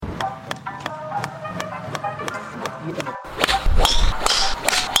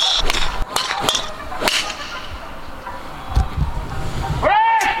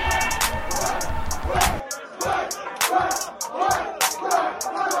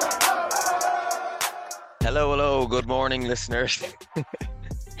So, good morning, listeners. The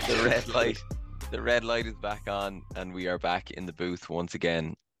red light, the red light is back on, and we are back in the booth once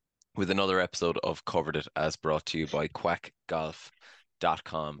again with another episode of Covered It, as brought to you by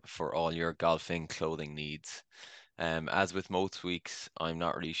quackgolf.com for all your golfing clothing needs. As with most weeks, I'm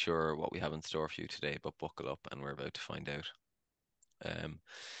not really sure what we have in store for you today, but buckle up and we're about to find out.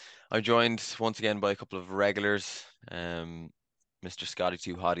 I'm joined once again by a couple of regulars. Mr. Scotty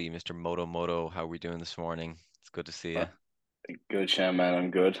Too Hottie, Mr. Moto Moto, how are we doing this morning? It's good to see you. Good, Sham, man.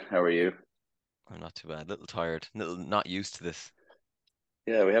 I'm good. How are you? I'm not too bad. A little tired, not used to this.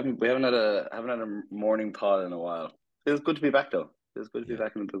 Yeah, we haven't had a morning pod in a while. Feels good to be back though. Feels good to be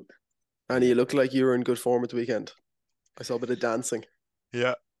back in the booth. And you look like you were in good form at the weekend. I saw a bit of dancing.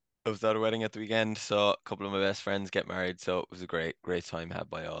 Yeah. I was at a wedding at the weekend, saw a couple of my best friends get married, so it was a great time had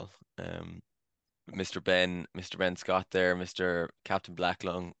by all. Mr. Ben Scott there, Mr. Captain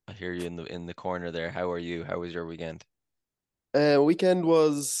Blacklung, I hear you in the corner there. How are you? How was your weekend? Weekend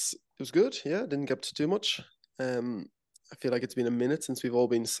was good. Yeah, didn't get to too much. I feel like it's been a minute since we've all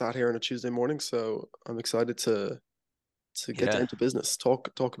been sat here on a Tuesday morning, so I'm excited to get down to business, talk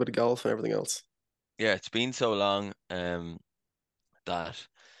a bit of golf and everything else. Yeah, it's been so long that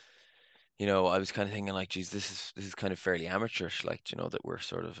I was kind of thinking like, geez, this is kind of fairly amateurish, like, that we're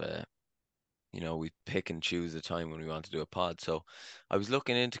sort of we pick and choose the time when we want to do a pod. So I was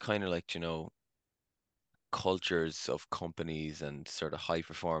looking into kind of like, cultures of companies and sort of high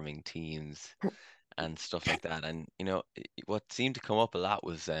performing teams and stuff like that. And what seemed to come up a lot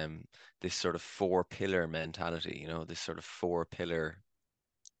was this sort of four pillar mentality, this sort of four pillar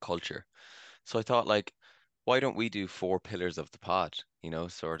culture. So I thought, like, why don't we do four pillars of the pod,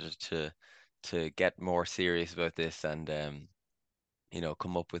 sort of to get more serious about this and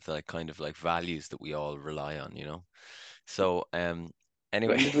come up with like kind of like values that we all rely on, So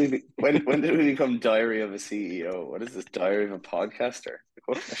anyway. When did we become Diary of a CEO? What is this, Diary of a podcaster?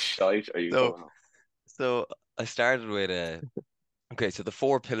 What kind of shite are you going on? So I started with okay, so the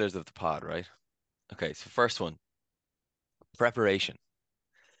four pillars of the pod, right? Okay, so first one, preparation.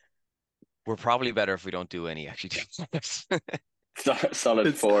 We're probably better if we don't do any actually.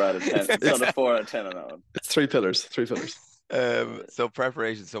 Solid 4 out of 10. Solid 4 out of 10 on that one. It's three pillars. So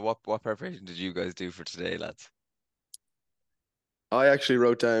preparation. So what preparation did you guys do for today, lads? I actually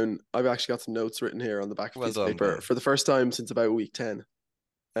wrote down. I've actually got some notes written here on the back of a piece of paper Ben. for the first time since about week 10.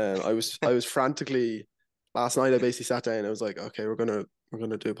 I was frantically last night. I basically sat down and I was like, okay, we're gonna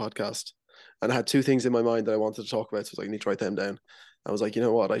do a podcast, and I had two things in my mind that I wanted to talk about. So I was like, I need to write them down. I was like, you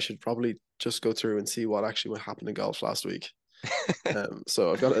know what, I should probably just go through and see what actually happened in golf last week.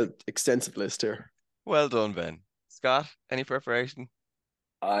 So I've got an extensive list here. Well done, Ben. Scott, any preparation?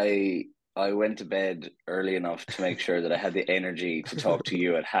 I went to bed early enough to make sure that I had the energy to talk to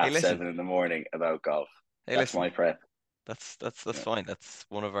you at half 7 in the morning about golf. That's my prep. That's fine. That's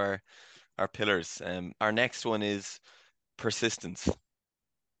one of our pillars. Our next one is persistence.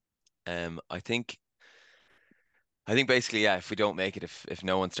 I think basically, yeah, if we don't make it, if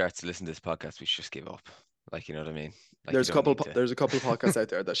no one starts to listen to this podcast, we should just give up. Like, you know what I mean? Like, there's a couple of podcasts out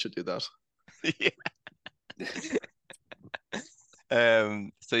there that should do that. Yeah.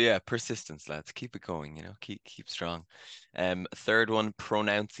 So yeah, persistence, lads. Keep it going, keep strong. Third one,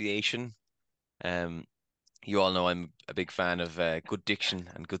 pronunciation. You all know I'm a big fan of good diction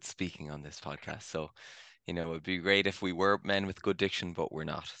and good speaking on this podcast. So, it'd be great if we were men with good diction, but we're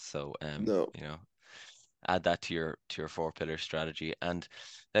not. So, No. Add that to your four pillar strategy. And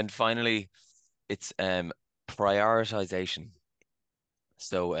then finally, it's prioritization.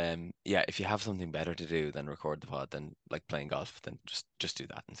 So yeah, if you have something better to do than record the pod, then like playing golf, then just do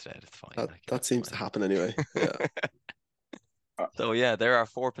that instead. It's fine. That seems to happen anyway. Yeah. So yeah, there are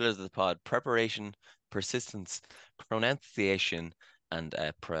four pillars of the pod: preparation, persistence, pronunciation, and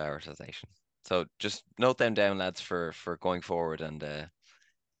prioritization. So just note them down, lads, for going forward, and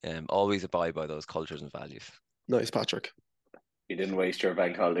always abide by those cultures and values. Nice, Patrick. You didn't waste your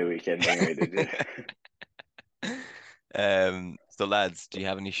bank holiday weekend anyway, did you? So lads, do you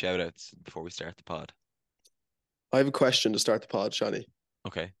have any shout outs before we start the pod? I have a question to start the pod, Shani.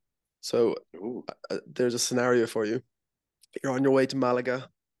 Okay. So there's a scenario for you. You're on your way to Malaga, a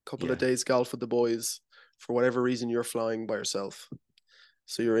couple of days golf with the boys. For whatever reason, you're flying by yourself.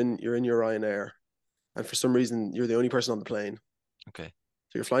 So you're in your Ryanair, and for some reason, you're the only person on the plane. Okay.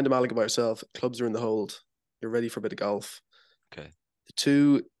 So you're flying to Malaga by yourself. Clubs are in the hold. You're ready for a bit of golf. Okay. The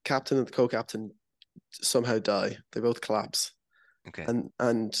two captain and the co-captain somehow die. They both collapse. Okay.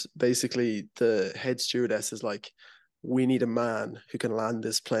 And basically the head stewardess is like, we need a man who can land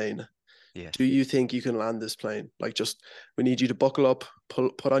this plane. Yeah. Do you think you can land this plane? Like, just, we need you to buckle up,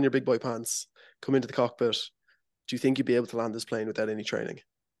 put on your big boy pants, come into the cockpit. Do you think you'd be able to land this plane without any training?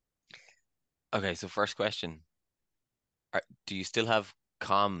 Okay, so first question. Do you still have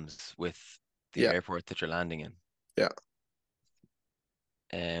comms with the Yeah, airport that you're landing in? yeah.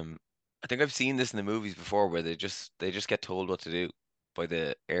 I think I've seen this in the movies before where they just get told what to do by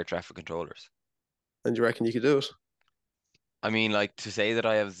the air traffic controllers. And you reckon you could do it? I mean, like to say that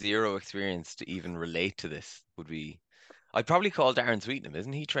I have zero experience to even relate to this would be. I'd probably call Darren Sweetenham,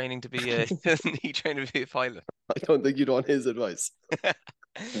 isn't he training to be a isn't he training to be a pilot? I don't think you'd want his advice.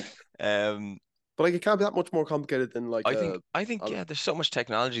 Um, But like, it can't be that much more complicated than like I think a yeah, there's so much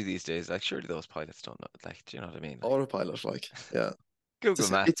technology these days. Like surely those pilots don't know. Like, do you know what I mean? Like autopilot. Like, yeah, Google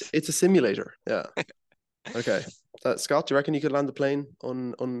it's Maps. it's a simulator. Yeah. Okay. Scott, do you reckon you could land the plane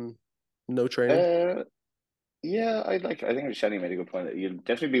on no training? Uh, yeah, I think Shani made a good point that you'd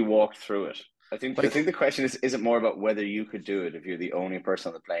definitely be walked through it. I Like, think the question is isn't more about whether you could do it if you're the only person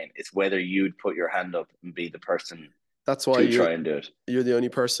on the plane. It's whether you'd put your hand up and be the person that's why to try and do it. you're the only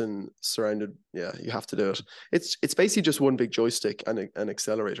person surrounded. Yeah, you have to do it. It's basically just one big joystick and an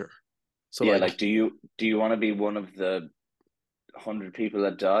accelerator. So Yeah, like, like do you want to be one of the 100 people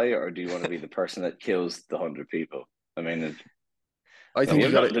that die, or do you want to be the person that kills the 100 people? I mean, I I think you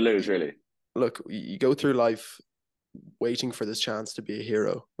you have got nothing to to lose, really. look. You go through life waiting for this chance to be a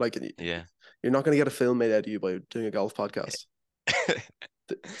hero. Like, yeah. you're not going to get a film made out of you by doing a golf podcast.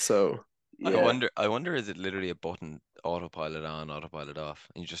 So Yeah, I wonder is it literally a button autopilot on, autopilot off,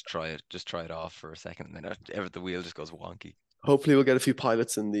 and you just try it off for a second, and then the wheel just goes wonky. hopefully we'll get a few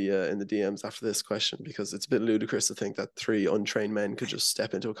pilots in the DMs after this question, because it's a bit ludicrous to think that three untrained men could just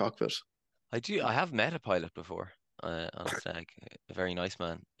step into a cockpit. I have met a pilot before on a stag, a very nice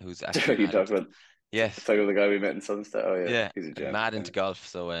man who's actually you mad talk into about yes, talk about the guy we met in Sunset. Oh yeah, yeah, he's a gem. mad Yeah. into golf.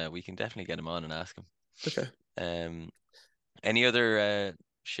 So we can definitely get him on and ask him. Okay. Um, any other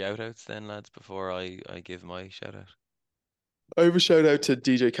shout outs then, lads, before I give my shout out? I have a shout out to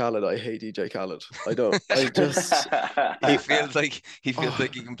DJ Khaled. I hate DJ Khaled. I don't. I just. He feels Oh,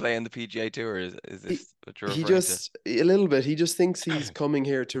 like he can play on the PGA Tour. Is he this what you're he referring to? just a little bit. He just thinks he's coming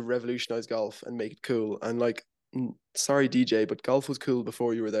here to revolutionize golf and make it cool. And like, sorry, DJ, but golf was cool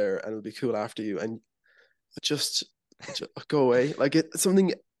before you were there, and it'll be cool after you. And just, just go away. Like,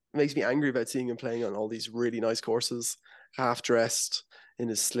 something makes me angry about seeing him playing on all these really nice courses, half dressed in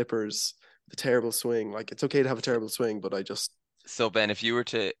his slippers, the terrible swing. Like, it's okay to have a terrible swing, but I just So Ben, if you were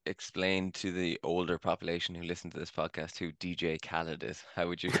to explain to the older population who listen to this podcast who DJ Khaled is, how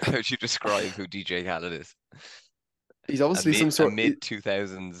would you how would you describe who DJ Khaled is? he's obviously some A sort. mid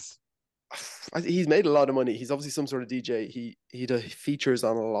 2000s. He's made a lot of money. He's obviously some sort of DJ. He features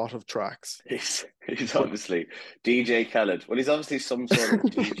on a lot of tracks, He's but obviously DJ Khaled. Well, he's obviously some sort of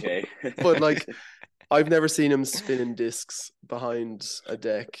DJ. but like, I've never seen him spinning discs behind a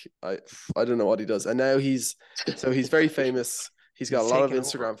deck. I don't know what he does. And now he's very famous. He's got He's a lot of taken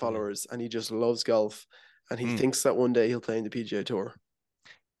over. Instagram followers, and he just loves golf. And he Mm. thinks that one day he'll play in the PGA Tour.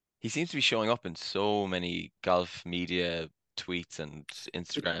 He seems to be showing up in so many golf media tweets and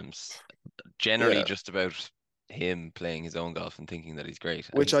Instagrams, generally Yeah, just about him playing his own golf and thinking that he's great,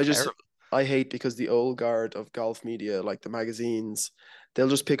 and which he's terrible. I hate, because the old guard of golf media, like the magazines, they'll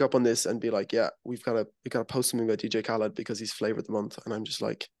just pick up on this and be like, "Yeah, we gotta post something about DJ Khaled because he's flavor of the month." And I'm just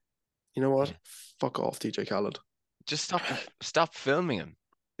like, you know what? Yeah. Fuck off, DJ Khaled. Just stop filming him.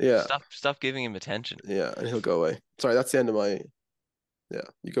 Yeah, Stop giving him attention. yeah, and he'll go away. Sorry, that's the end of my. Yeah,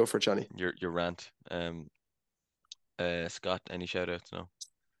 you go for it, Johnny. Your rant. Scott, any shout outs? No.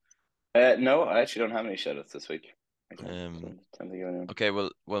 No, I actually don't have any shout outs this week. I Um, don't think of anyone. okay,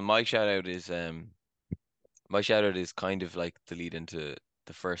 well my shout out is kind of like the lead into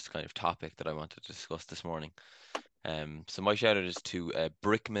the first kind of topic that I wanted to discuss this morning. So my shout out is to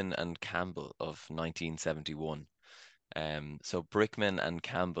Brickman and Campbell of 1971. So Brickman and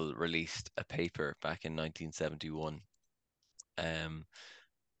Campbell released a paper back in 1971,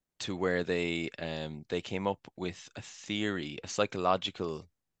 to where they came up with a theory, a psychological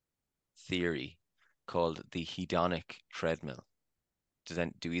theory called the hedonic treadmill.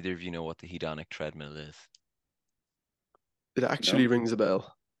 Do either of you know what the hedonic treadmill is? It actually No. rings a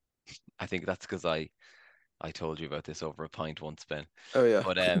bell. I think that's because I told you about this over a pint once, Ben. Oh yeah.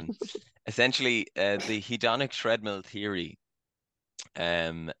 But essentially, the hedonic treadmill theory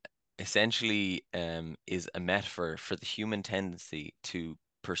um, essentially is a metaphor for the human tendency to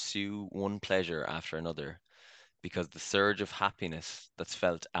pursue one pleasure after another, because the surge of happiness that's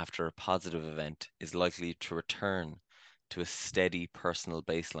felt after a positive event is likely to return to a steady personal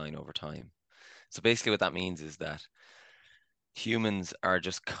baseline over time. So basically, what that means is that humans are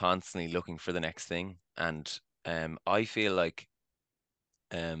just constantly looking for the next thing, and I feel like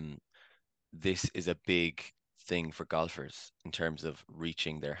um, this is a big thing for golfers in terms of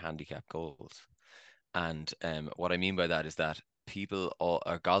reaching their handicap goals. And what I mean by that is that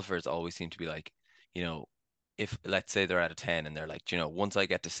or golfers always seem to be like, you know, if let's say they're at a 10 and they're like, you know, once I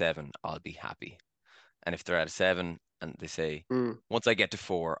get to 7, I'll be happy. And if they're at a 7 and they say, once I get to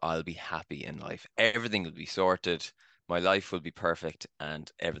 4, I'll be happy in life. Everything will be sorted. My life will be perfect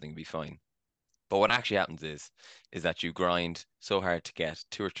and everything will be fine. But what actually happens is that you grind so hard to get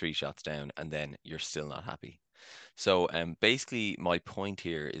 2 or 3 shots down and then you're still not happy. So basically my point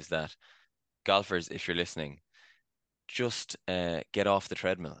here is that golfers, if you're listening, just get off the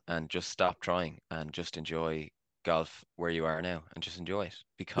treadmill and just stop trying and just enjoy golf where you are now and just enjoy it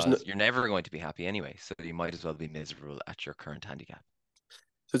because you're never going to be happy anyway. So you might as well be miserable at your current handicap.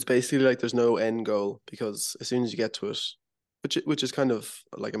 So it's basically like there's no end goal because as soon as you get to it, which is kind of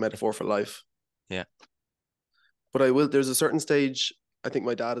like a metaphor for life. Yeah. But there's a certain stage, I think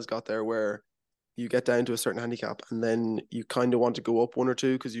my dad has got there, where you get down to a certain handicap and then you kind of want to go up 1 or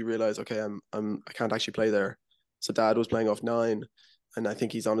 2 because you realize, okay, I can't actually play there. So dad was playing off 9 and I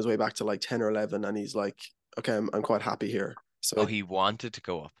think he's on his way back to like 10 or 11 and he's like, okay, I'm quite happy here. So he wanted to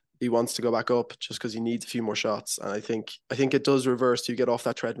go up. He wants to go back up just because he needs a few more shots. And I think it does reverse. You get off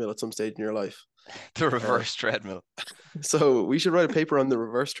that treadmill at some stage in your life. The reverse treadmill. So we should write a paper on the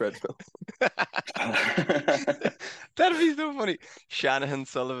reverse treadmill. That'd be so funny. Shanahan,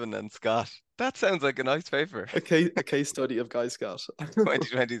 Sullivan, and Scott. That sounds like a nice paper. A case study of Guy Scott.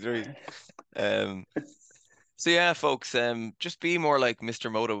 2023. So yeah, folks, just be more like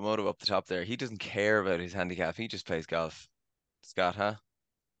Mr. Moto up the top there. He doesn't care about his handicap. He just plays golf. Scott, huh?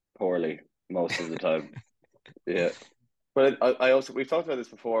 Poorly most of the time. Yeah. But I also, we've talked about this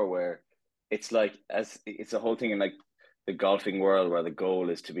before where it's like, it's a whole thing in like the golfing world where the goal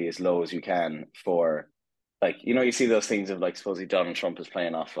is to be as low as you can for, like, you know, you see those things of like, supposedly Donald Trump is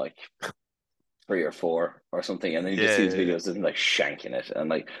playing off like 3 or 4 or something, and then you just see these videos of him like shanking it, and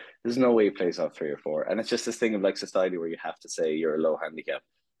like there's no way he plays off 3 or 4, and it's just this thing of like society where you have to say you're a low handicap,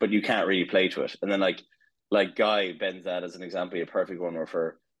 but you can't really play to it, and then like Guy bends that as an example, a perfect one where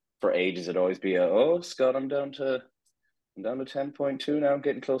for ages it'd always be Scott, I'm down to 10.2 now, I'm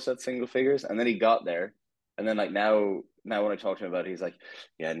getting close to that single figures, and then he got there, and then like now when I talk to him about it, he's like,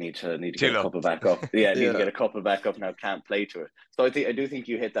 yeah, I need to get a couple back up. Yeah, I need to get a couple back up now, can't play to it. So I do think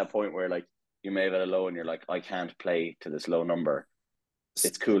you hit that point where like you may have had a low and you're like, I can't play to this low number.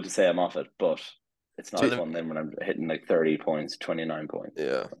 It's cool to say I'm off it, but it's not fun then when I'm hitting like 30 points, 29 points.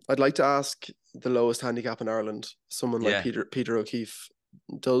 Yeah. I'd like to ask the lowest handicap in Ireland, someone like Peter O'Keefe.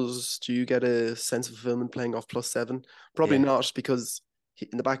 Do you get a sense of fulfillment playing off +7? Probably not, because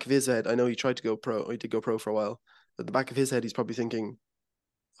in the back of his head, I know he tried to go pro. He did go pro for a while. But in the back of his head, he's probably thinking,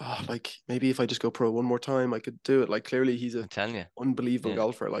 like maybe if I just go pro one more time, I could do it. Like clearly he's a unbelievable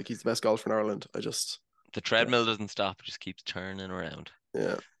golfer. Like he's the best golfer in Ireland. The treadmill doesn't stop, it just keeps turning around.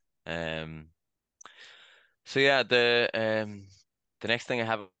 Yeah. So yeah, the next thing I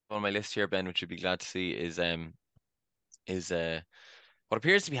have on my list here, Ben, which you'd be glad to see, is what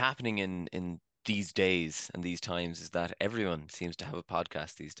appears to be happening in these days and these times is that everyone seems to have a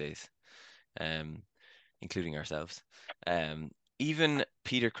podcast these days, including ourselves. Even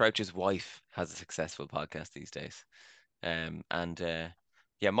Peter Crouch's wife has a successful podcast these days.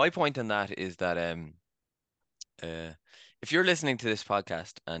 My point on that is that if you're listening to this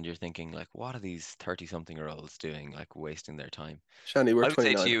podcast and you're thinking like, what are these 30-something-year-olds doing, like wasting their time? Shani, we're 29. I would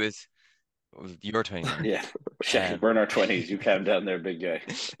say to you is, you're 29. Yeah, we're in our 20s. You calm down there, big guy.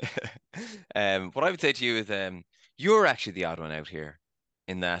 What I would say to you is, you're actually the odd one out here,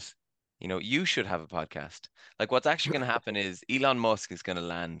 in that, you know, you should have a podcast. Like, what's actually going to happen is Elon Musk is going to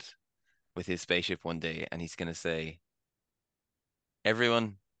land with his spaceship one day, and he's going to say,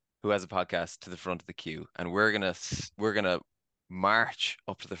 everyone who has a podcast to the front of the queue, and we're gonna march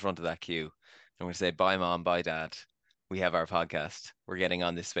up to the front of that queue, and we're gonna say, bye mom, bye dad, we have our podcast, we're getting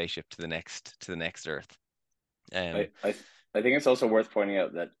on this spaceship to the next Earth. I think it's also worth pointing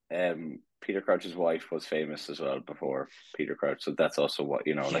out that Peter Crouch's wife was famous as well before Peter Crouch, so that's also what,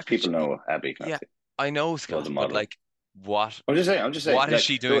 you know, like people know Abby. Yeah, I know, Scott, but like, what? I'm just saying. What is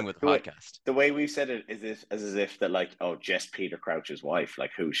she doing with the podcast? The way we said it is as if that, like, just Peter Crouch's wife,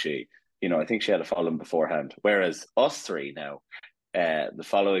 like, who's she? You know, I think she had a following beforehand. Whereas us three now, the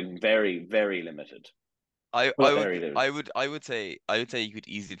following very, very limited. I would say you could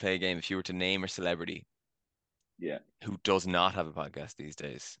easily play a game if you were to name a celebrity. Yeah. Who does not have a podcast these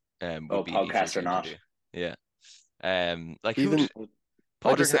days? Podcast or not? Yeah. Like even.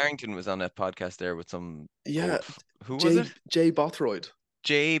 Padraig Harrington was on a podcast there with some. Yeah. Who was it? Jay Bothroyd.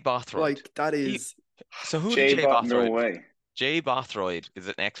 Jay Bothroyd. Like, that is. So who did Jay Bothroyd? No way. Jay Bothroyd is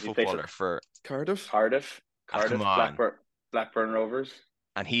an ex-footballer for Cardiff. Ah, come Cardiff, on. Blackburn Rovers.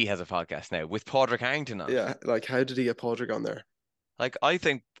 And he has a podcast now with Padraig Harrington on it. Yeah, like how did he get Padraig on there? Like I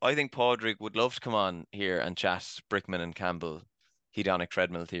think Padraig would love to come on here and chat Brickman and Campbell hedonic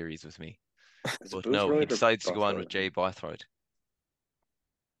treadmill theories with me. Is it But no, he Boothroyd or decides to go on with Bothroyd? Jay Bothroyd.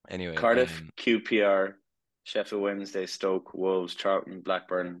 Anyway, Cardiff, QPR, Sheffield Wednesday, Stoke, Wolves, Charlton,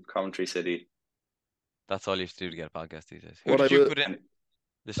 Blackburn, Coventry City, that's all you have to do to get a podcast these days. Who What I did you will, put in and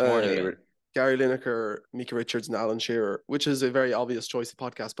this morning, uh, Gary. Ben? Gary Lineker, Mika Richards, and Alan Shearer, which is a very obvious choice of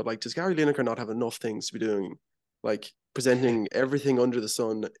podcast. But like, does Gary Lineker not have enough things to be doing? Like presenting everything under the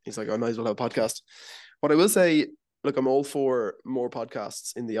sun. He's like, I might as well have a podcast. What I will say, look, I'm all for more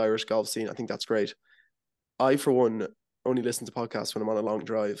podcasts in the Irish golf scene. I think that's great. I, for one, only listen to podcasts when I'm on a long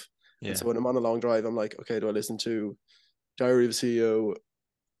drive. And Yeah. so when I'm on a long drive, I'm like, okay, do I listen to Diary of a CEO,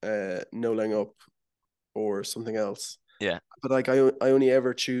 No Laying Up, or something else? Yeah. But like I only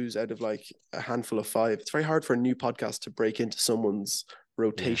ever choose out of like a handful of five. It's very hard for a new podcast to break into someone's Yeah.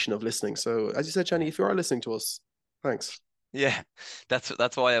 rotation of listening. So as you said, Jenny, if you are listening to us, thanks. Yeah. That's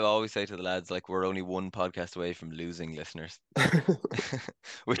why I always say to the lads, like we're only one podcast away from losing listeners.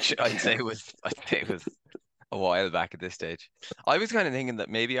 Which I'd say was a while back at this stage. I was kind of thinking that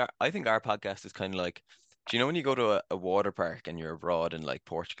maybe I think our podcast is kind of like, do you know when you go to a water park and you're abroad in like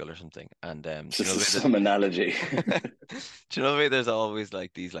Portugal or something, and do you know This is the some analogy. way do you know the way there's always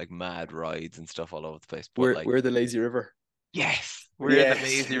like these like mad rides and stuff all over the place, but like We're the lazy river. yes, we're the Yes.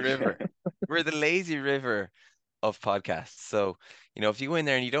 lazy river. We're the lazy river of podcasts. So, if you go in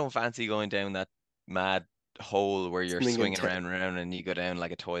there and you don't fancy going down that mad hole where you're Something swinging intense. around and around and you go down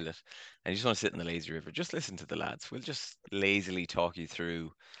like a toilet and you just want to sit in the lazy river, just listen to the lads. We'll just lazily talk you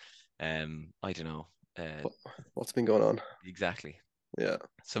through, I don't know, What's been going on? exactly. Yeah,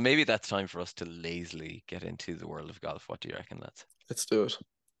 So maybe that's time for us to lazily get into the world of golf. What do you reckon, lads? let's do it.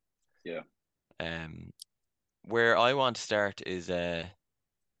 Yeah. Um, where I want to start is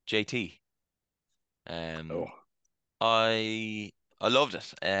JT. Oh, Um, I loved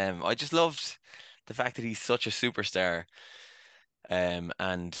it. I just loved the fact that he's such a superstar. And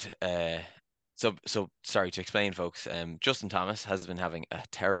so sorry to explain, folks. Justin Thomas has been having a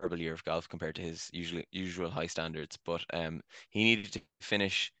terrible year of golf compared to his usual high standards, but he needed to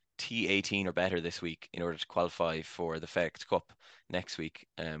finish T18 or better this week in order to qualify for the FedEx Cup next week,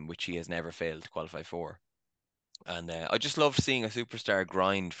 which he has never failed to qualify for. And I just love seeing a superstar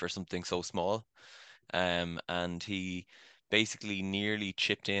grind for something so small. And he basically nearly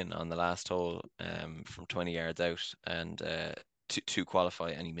chipped in on the last hole from 20 yards out and to qualify,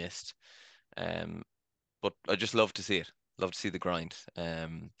 and he missed. Um, but I just love to see it. Love to see the grind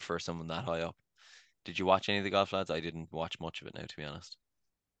for someone that high up. Did you watch any of the golf lads? I didn't watch much of it now, to be honest.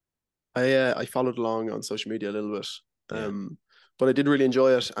 I followed along on social media a little bit, Yeah, but I did really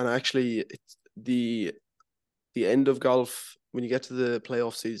enjoy it. And actually, it's the end of golf when you get to the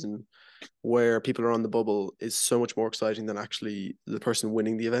playoff season, where people are on the bubble, is so much more exciting than actually the person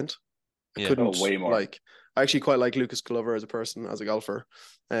winning the event. I yeah, couldn't way more. like. I actually quite like Lucas Glover as a person, as a golfer,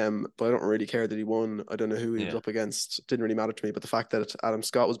 but I don't really care that he won. I don't know who he was yeah. up against. Didn't really matter to me. But the fact that Adam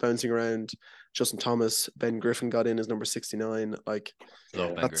Scott was bouncing around, Justin Thomas, Ben Griffin got in as number 69, like Love Yeah.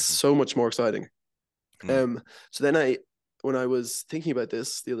 Ben that's Griffin. so much more exciting. Mm, So then when I was thinking about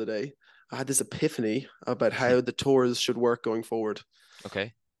this the other day, I had this epiphany about how the tours should work going forward.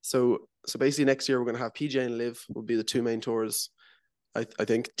 okay. So basically next year we're going to have PJ and Live will be the two main tours. I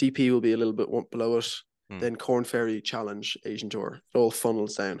think DP will be a little bit below it. Mm, Then Corn Ferry Challenge Asian Tour. It all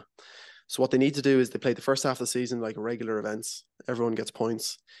funnels down. So what they need to do is they play the first half of the season like regular events. Everyone gets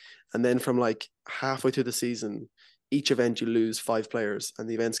points. And then from like halfway through the season, each event you lose 5 players and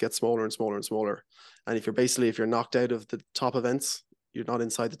the events get smaller and smaller and smaller. And if you're knocked out of the top events, you're not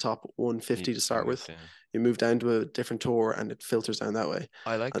inside the top 150 to you start move with. down. You move down to a different tour and it filters down that way.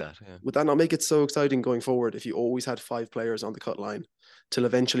 I like And that. Yeah. would that not make it so exciting going forward if you always had 5 players on the cut line till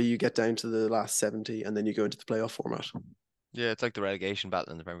eventually you get down to the last 70 and then you go into the playoff format? Yeah, it's like the relegation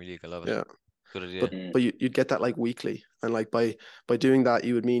battle in the Premier League. I love it. Yeah. Good But idea. you'd get that like weekly, and like by doing that,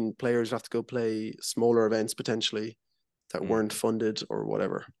 you would mean players have to go play smaller events potentially that Mm. weren't funded or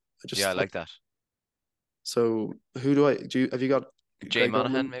whatever. Yeah, I like that. So who do I do? Have you got Jay Greg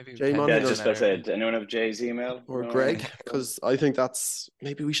Monahan, Norman, maybe Jay Ken Yeah, Monahan, just Monahan, about to say, or did anyone have Jay's email? or No, Greg? Because I think that's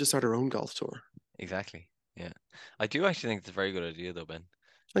maybe we should start our own golf tour. exactly. Yeah, I do actually think it's a very good idea, though, Ben.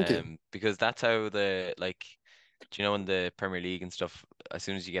 Thank you. Because that's how the like, do you know, in the Premier League and stuff, as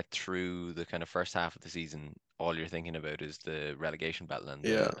soon as you get through the kind of first half of the season, all you're thinking about is the relegation battle and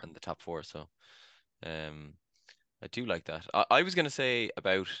Yeah. the top four. So, um, I do like that. I was gonna say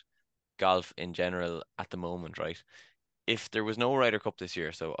about golf in general at the moment, right? If there was no Ryder Cup this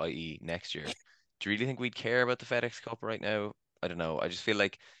year, so i.e. next year, do you really think we'd care about the FedEx Cup right now? I don't know. I just feel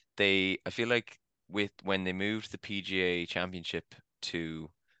like I feel like with when they moved the PGA Championship to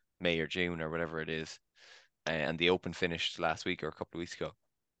May or June or whatever it is, and the Open finished last week or a couple of weeks ago.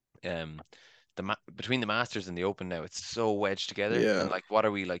 Um, between the Masters and the Open now, it's so wedged together. And Yeah, like, what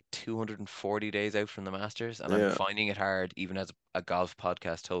are we like 240 days out from the Masters? And I'm yeah, finding it hard, even as a golf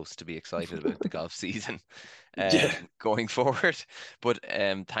podcast host, to be excited about the golf season yeah. going forward. But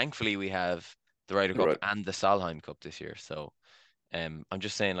thankfully, we have the Ryder You're Cup right. and the Solheim Cup this year. So I'm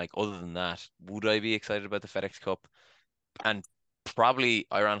just saying, like, other than that, would I be excited about the FedEx Cup? And probably,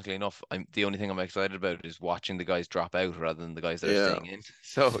 ironically enough, the only thing I'm excited about is watching the guys drop out rather than the guys that are Yeah. staying in.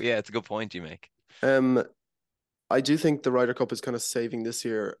 So yeah, it's a good point you make. Um, I do think the Ryder Cup is kind of saving this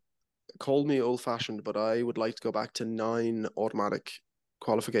year. Call me old fashioned, but I would like to go back to 9 automatic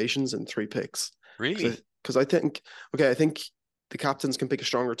qualifications and 3 picks. Because Really? I think, okay, I think the captains can pick a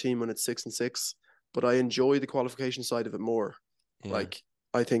stronger team when it's 6 and 6, but I enjoy the qualification side of it more. Yeah, Like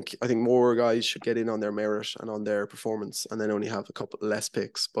I think more guys should get in on their merit and on their performance, and then only have a couple less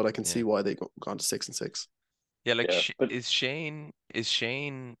picks. But I can yeah, see why they gone to 6 and 6. yeah. Like, Yeah, but Is Shane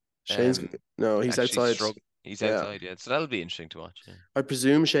Shane's no, he's actually outside. struggling? He's Yeah, outside, yeah. So that'll be interesting to watch. Yeah. I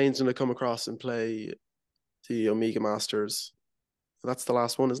presume Shane's going to come across and play the Omega Masters. That's the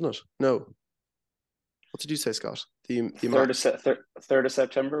last one, isn't it? No. What did you say, Scott? The third of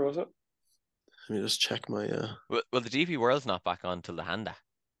September was it? Let me just check my Well, the DP World's not back on till the Handa.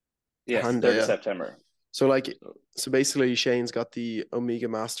 Yes, hand. third of Yeah. September. So basically Shane's got the Omega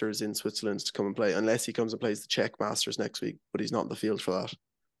Masters in Switzerland to come and play, unless he comes and plays the Czech Masters next week, but he's not in the field for that.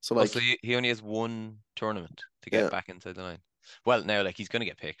 So Oh, so he only has one tournament to get yeah, back inside the line. Well, now like he's going to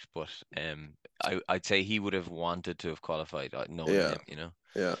get picked, but I'd say he would have wanted to have qualified, knowing yeah, him, you know.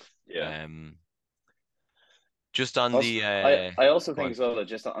 yeah, Yeah. Um, just on Also, the I also go think on. as well that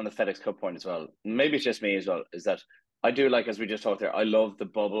just on the FedEx Cup point as well, maybe it's just me as well, is that I do like, as we just talked there, I love the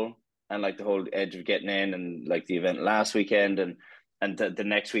bubble and like the whole edge of getting in, and like the event last weekend, and the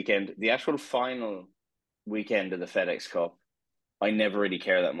next weekend, the actual final weekend of the FedEx Cup, I never really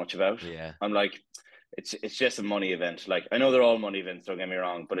care that much about. Yeah, I'm like, it's just a money event. Like, I know they're all money events, don't get me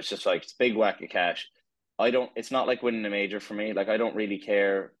wrong, but it's just like it's big whack of cash. I don't. It's not like winning a major for me. Like, I don't really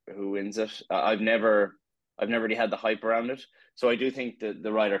care who wins it. I've never really had the hype around it. So I do think that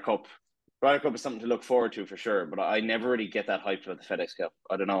the Ryder Cup is something to look forward to for sure. But I never really get that hype about the FedEx Cup.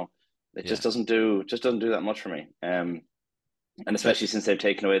 I don't know. It yeah. just doesn't do that much for me. And uh, especially since they've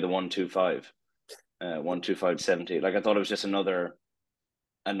taken away the 125, 125.70. Like, I thought it was just another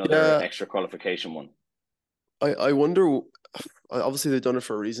yeah. extra qualification one. I wonder. Obviously, they've done it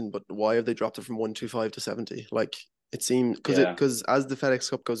for a reason, but why have they dropped it from 125 to 70? Like, it seems Yeah. because as the FedEx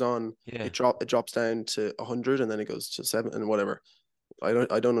Cup goes on, Yeah. it drops down to 100, and then it goes to 7 and whatever. I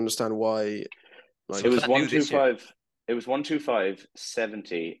don't understand why. So It Like, was was that new this year? 125. It was 125,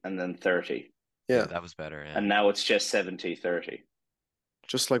 70, and then 30. Yeah, yeah, that was better. Yeah. And now it's just 70, 30.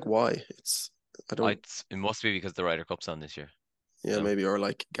 just like why I don't. It must be because the Ryder Cup's on this year. Yeah, maybe, or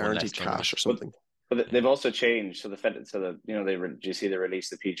like One less guaranteed cash tournament. or But something. Yeah. they've also changed. So do you see they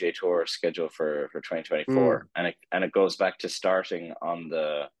released the PGA Tour schedule for Mm, 2024, and it goes back to starting on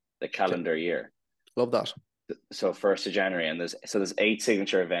the okay, calendar year. love that. So 1st of January, and there's 8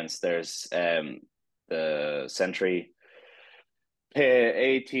 signature events. There's the Century,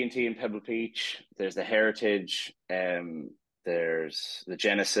 AT&T in Pebble Beach. There's the Heritage. There's the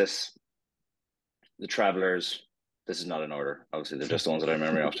Genesis, the Travelers. This is not in order. Obviously, they're just the ones that I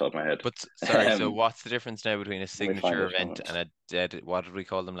remember off the top of my head. But sorry, so Um, what's the difference now between a let me find signature it. event and what did we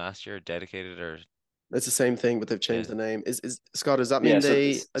call them last year? Dedicated or It's the same thing, but they've yeah. changed the name. Is Scott? Does that Yeah, mean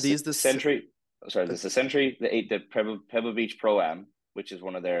so are these this? Century. Sorry, there's the Century, the Pebble Beach Pro Am, which is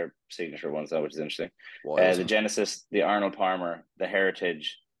one of their signature ones, which is interesting. Wild. The Genesis, the Arnold Palmer, the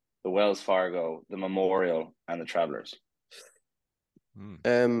Heritage, the Wells Fargo, the Memorial, and the Travelers.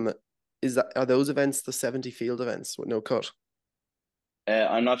 Hmm. Are those events the 70 field events with no cut?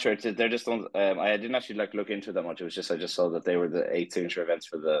 I'm not sure. They're just ones. I didn't actually look into that much. It was just I just saw that they were the 8 signature events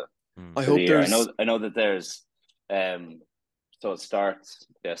for the Hmm. I for the hope year. there's I know that there's so it starts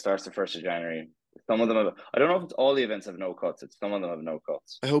the 1st of January. Some of them have, I don't know if it's all the events have no cuts. Some of them have no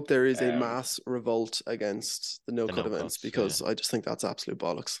cuts. I hope there is a Um, mass revolt against the no The cut no events, cuts, yeah. because I just think that's absolute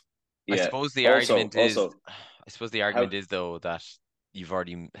bollocks. yeah. Also, I suppose the how argument is though that you've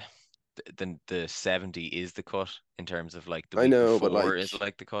already the 70 is the cut in terms of like the I week know, but before like is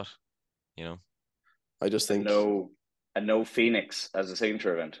like the cut, you know. I just and think, no Phoenix as a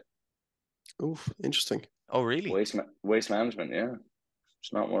signature event. oof, interesting. Oh, really? Waste management. Yeah.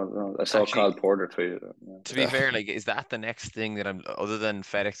 It's not one of those. I saw Actually, Kyle Porter tweeted it. Yeah. to be fair, like, is that the next thing that I'm, other than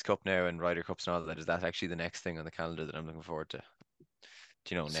FedEx Cup now and Ryder Cups and all that, is that actually the next thing on the calendar that I'm looking forward to?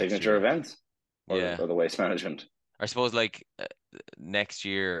 Do you know, next Signature year? events Yeah. or the waste management. I suppose like next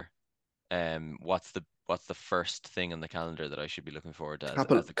year, what's the first thing on the calendar that I should be looking forward to as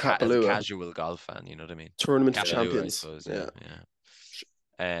a Kapalua, casual golf fan, you know what I mean? Tournament of Yeah. Kapalua, I Champions. suppose, Yeah.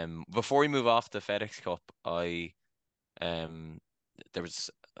 yeah. Before we move off the FedEx Cup, there was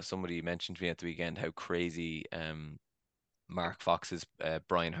somebody mentioned to me at the weekend how crazy Mark Fox's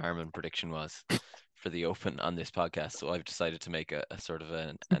Brian Harman prediction was for the Open on this podcast. So I've decided to make a sort of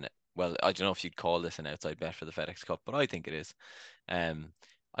an well, I don't know if you'd call this an outside bet for the FedEx Cup, but I think it is. Um,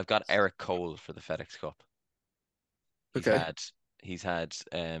 I've got Eric Cole for the FedEx Cup. He's Okay. had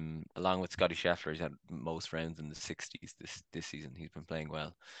along with Scotty Scheffler, he's had most rounds in the 60s this season. He's been playing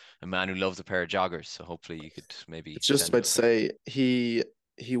well. A man who loves a pair of joggers, so hopefully you could maybe It's just send about him to some. say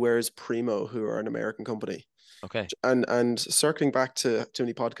he wears Primo, who are an American company. Okay. And circling back to too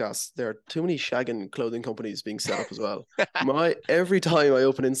many podcasts, there are too many shagging clothing companies being set up as well. Every time I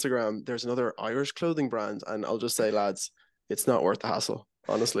open Instagram, there's another Irish clothing brand, and I'll just say, lads, it's not worth the hassle.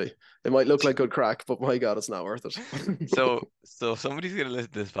 Honestly, it might look like good crack, but my God, it's not worth it. So somebody's gonna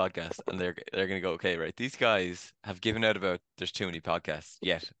listen to this podcast and they're gonna go, okay, right, these guys have given out about there's too many podcasts,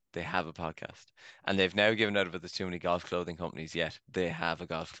 yet they have a podcast. And they've now given out about there's too many golf clothing companies, yet they have a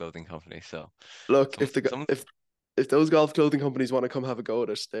golf clothing company. So Look, some some if those golf clothing companies want to come have a go at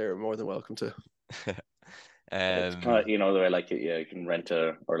it, they're more than welcome to. It's kind um of, the way like you can rent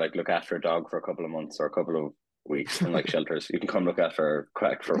or like look after a dog for a couple of months or a couple of weeks from like shelters. You can come look after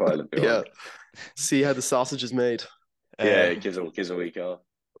crack for a while if you Yeah, want. see how the sausage is made. Yeah, uh it gives a week off.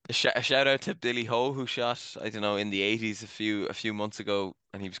 a shout out to Billy Ho, who shot, I don't know, in the 80s a few months ago,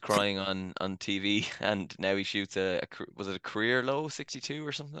 and he was crying on TV, and now he shoots was it a career low 62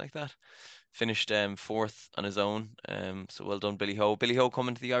 or something like that? Finished fourth on his own. So well done, Billy Ho. Billy Ho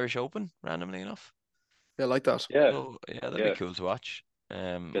coming to the Irish Open, randomly enough. Yeah, I like that. Yeah, So yeah, that'd be yeah. cool to watch.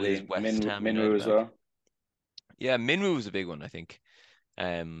 With his Billy West Ham United Minwoo as back. well. Yeah, Minwoo was a big one, I think.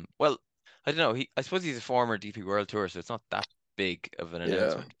 Well, I don't know. I suppose he's a former DP World Tour, so it's not that big of an Yeah,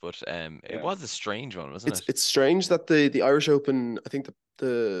 announcement. But it Yeah. was a strange one, wasn't it's it? it's strange that the Irish Open, I think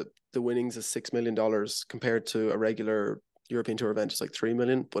the winnings is $6 million compared to a regular European Tour event is like 3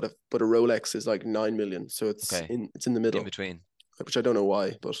 million, but a Rolex is like 9 million, so Okay, it's in the in middle, between. which I don't know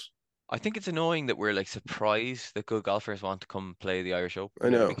why, but I think it's annoying that we're like surprised that good golfers want to come play the Irish I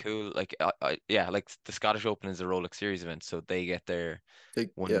Open. It'd be know cool. Like, yeah, like the Scottish Open is a Rolex Series event, so they get their yeah,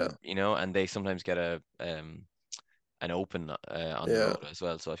 one, and they sometimes get a an Open on the yeah. road as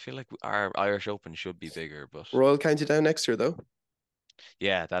well. So I feel like our Irish Open should be bigger, but Royal County Down next year though.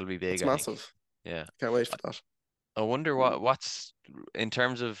 yeah, that'll be big, That's I think. massive. Yeah. Can't wait I for that. I wonder what's in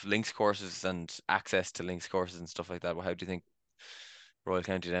terms of links courses and access to links courses and stuff like that. How do you think Royal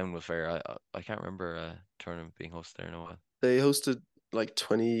County Down will fare? I can't remember a tournament being hosted there in a while. They hosted like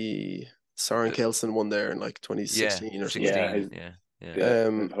 20. Soren The, Kelson won there in like yeah, 2016 or something. Yeah, 16. Yeah, yeah. they've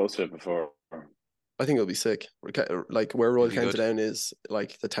Um, hosted it before. I think it'll be sick. Like where It'll Royal be County good. Down is,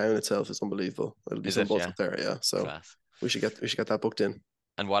 like the town itself is unbelievable. It'll be Is some it? buzz Yeah, up there, yeah. So class. we should get that booked in.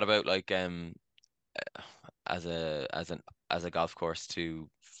 And what about like as a golf course to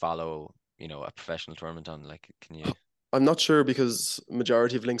follow, a professional tournament on? Like, can you? I'm not sure because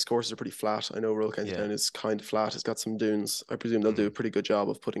majority of links courses are pretty flat. I know Royal County Yeah. Down is kind of flat. It's got some dunes. I presume they'll do a pretty good job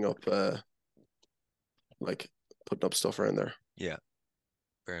of like putting up stuff around there. Yeah,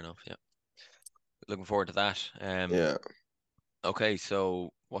 fair enough. Yeah, looking forward to that. Yeah. Okay,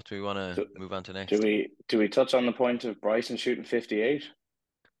 so what do we want to So, move on to do next? we touch on the point of Bryson shooting 58?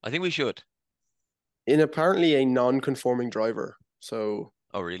 I think we should. In apparently a non-conforming driver. So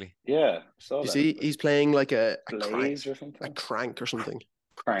Oh, really? Yeah, saw you that. see, he's playing like a Blaze or a something. crank or something.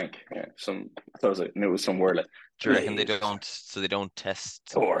 Crank. Yeah, I thought it was some word like Do you reckon they Blaze. don't test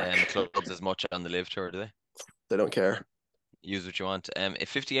Torque. clubs as much on the live tour, do they? They don't care. Use what you want. If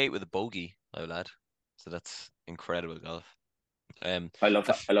 58 with a bogey, oh lad. So that's incredible golf. The I love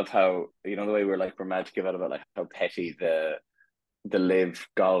how the way we're mad to give out about like how petty the live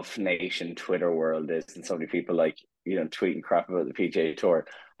golf nation Twitter world is, and so many people like tweeting crap about the PGA Tour.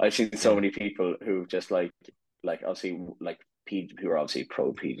 I've seen so yeah, many people who just like obviously like who are obviously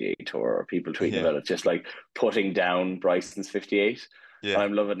pro PGA Tour or people tweeting yeah, about it, just like putting down Bryson's 58. And yeah.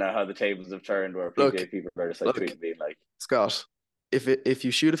 I'm loving now how the tables have turned where Look, PGA people are just like look, tweeting being like, Scott. If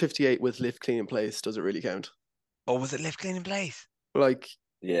you shoot a 58 with lift clean in place, does it really count? Oh, was it lift clean in place? Like,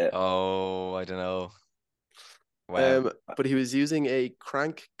 yeah, Oh, I don't know. Wow. but he was using a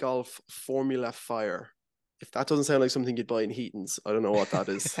Crank Golf Formula Fire if that doesn't sound like something you'd buy in Heaton's, I don't know what that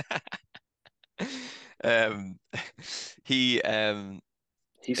is. Um, he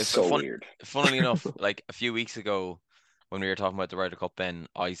He's if, so fun, weird. funnily enough, like a few weeks ago when we were talking about the Ryder Cup, Ben,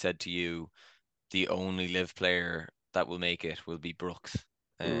 I said to you the only live player that will make it will be Brooks,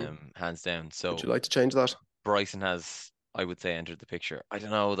 hands down. Would you So like to change that? Bryson has, I would say, entered the picture. I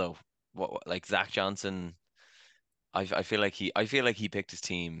don't know though. What like Zach Johnson? I feel like he picked his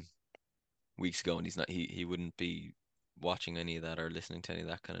team weeks ago, and he's not. He wouldn't be watching any of that or listening to any of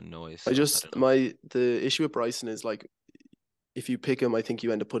that kind of noise. I So I just don't know. the issue with Bryson is like if you pick him, I think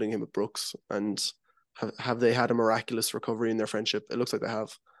you end up putting him with Brooks. And have they had a miraculous recovery in their friendship? It looks like they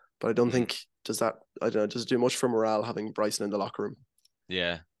have, but I don't Mm, think I don't know, does it do much for morale having Bryson in the locker room?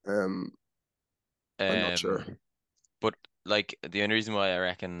 yeah. Um, I'm not sure. But like the only reason why I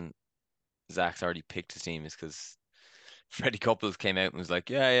reckon Zach's already picked his team is because Freddie Couples came out and was like,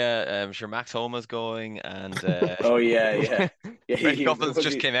 "Yeah, yeah, I'm sure Max Homa's going," and Oh yeah, yeah, yeah. Freddie He Couples was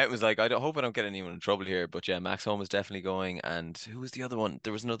just he came out and was like, "I don't hope I don't get anyone in trouble here," but yeah, Max Homa's definitely going, and who was the other one?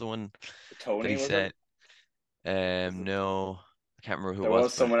 There was another one that he Tony, was it? said, Was it? no, I can't remember who it There was,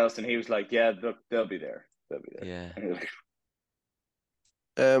 was but someone else, and he was like, "Yeah, look, they'll be there. They'll be there." yeah, And he was like,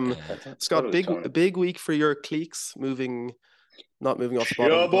 Um, thought it Scott, was a Tony. big week for your cliques, not moving off the Yeah,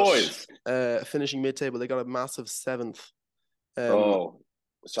 bottom, boys. but finishing mid-table. They got a massive seventh. Um, Oh,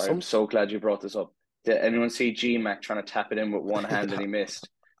 sorry. I'm some so glad you brought this up. Did anyone see G Mac trying to tap it in with one hand and he missed?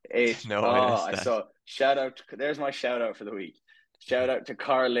 no, I missed I that. saw. Shout out. There's my shout out for the week. Shout out to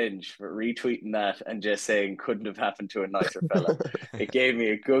Carl Lynch for retweeting that and just saying couldn't have happened to a nicer fella. It gave me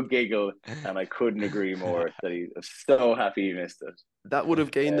a good giggle, and I couldn't agree more that he was so happy he missed it. that would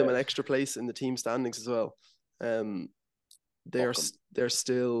have gained them Uh, an extra place in the team standings as well. Um, they are Fuck him. they're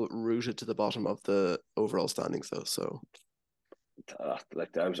still rooted to the bottom of the overall standings though. So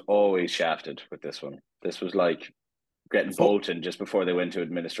Like I was always shafted with this one. This was like getting four, Bolton just before they went to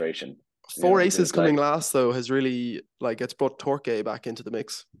administration. four aces There's coming like last though has really like it's brought Torque back into the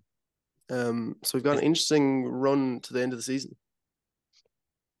mix. So we've got Is an interesting run to the end of the season.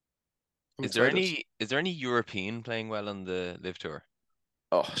 I'm excited. is there any European playing well on the Live Tour?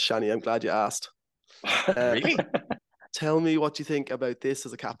 Oh, Shani, I'm glad you asked. Uh, Really? tell me what you think about this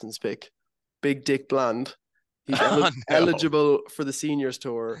as a captain's pick. Big Dick Bland. He's Oh no. eligible for the seniors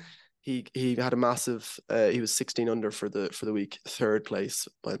tour. He had a massive. He was 16 under for the week, third place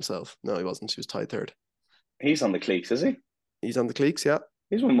by himself. No, he wasn't. He was tied third. he's on the cliques, is he? He's on the cliques, yeah.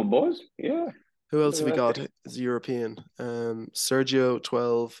 He's one of my boys. Yeah. Who else Look have we at got? that. Is European. Sergio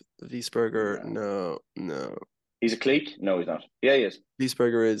 12. Wiesberger, No. no. He's a clique? No, he's not. Yeah, he is.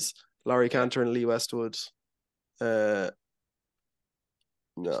 Wiesberger is Larry Yeah. Cantor and Lee Westwood. Uh,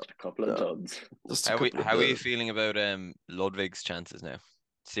 no, Just a couple of no. duds. Just a couple of How are you the. feeling about Ludwig's chances now?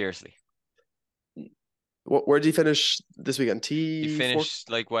 Seriously. Where did he finish this weekend? He T4, finished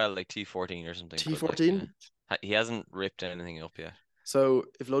like T14 or something, but like T14. he hasn't ripped anything up yet. So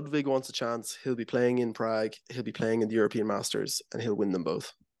if Ludwig wants a chance, he'll be playing in Prague, he'll be playing in the European Masters, and he'll win them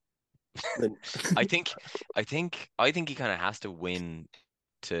both. Then I think he kind of has to win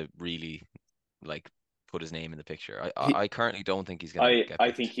to really like put his name in the picture. he, I currently don't think he's gonna get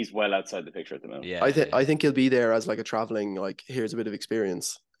I think picked. he's well outside the picture at the moment. Yeah, I yeah. think he'll be there as like a traveling, like here's a bit of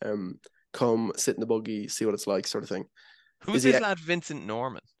experience. Come sit in the buggy, see what it's like, sort of thing. Who's Is he? this lad, Vincent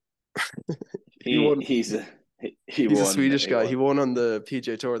Norman? He won. He He's a won. Swedish He guy. He won. won on the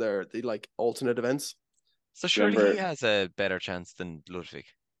PJ Tour there, the like alternate events. So surely he Remember, has a better chance than Ludwig.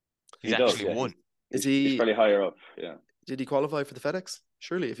 He's he does. actually Yeah, won. Is he's he? probably higher up. Yeah. Did he qualify for the FedEx?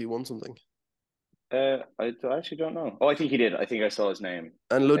 Surely, if he won something. I actually don't know. Oh, I think he did. I think I saw his name.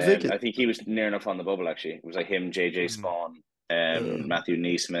 And Ludwig, I think he was near enough on the bubble. Actually, it was like him, JJ Mm. Spawn, uh, Matthew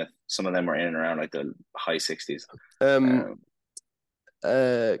Neesmith. Some of them were in and around like the high 60s. um,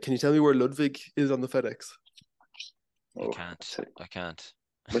 can you tell me where Ludwig is on the FedEx? I Oh, can't. I can't.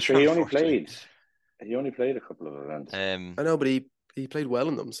 but sure, he only Unfortunately. played. He only played a couple of events. I know, but he played well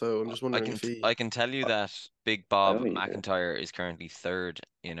in them, so I'm just wondering if he I can tell you I, that Big I Bob don't think he did. McIntyre is currently third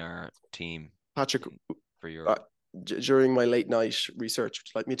in our team Patrick. for Uh, Europe. During my late night research, would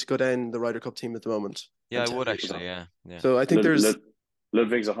you like me to go down the Ryder Cup team at the moment Yeah, and I tell would you? actually. Yeah, yeah. So I think there's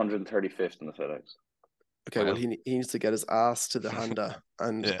Ludwig's 135th in the FedEx. okay. Well, Wow. he needs to get his ass to the Handa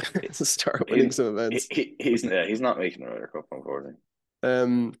and Yeah. start winning some events. He's not making the Ryder Cup, unfortunately.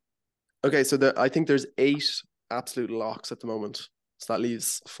 Okay, so I think there's 8 absolute locks at the moment. So that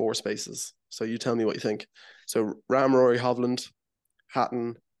leaves 4 spaces. So you tell me what you think. So Ram, Rory, Hovland,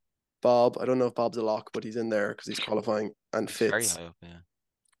 Hatton, Bob. I don't know if Bob's a lock, but he's in there because he's qualifying, and It's very Fitz. high up. Yeah.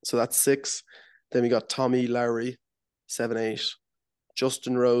 So that's 6. Then we got Tommy, Lowry, 7, 8.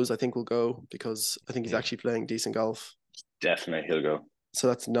 Justin Rose, I think, will go because I think he's Yeah. actually playing decent golf. Definitely, he'll go. So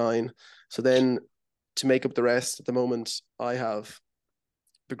that's 9. So then to make up the rest at the moment, I have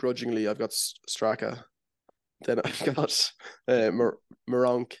begrudgingly, I've got Straka. Then I've got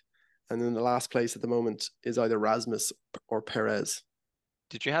Moronk. And then the last place at the moment is either Rasmus or Perez.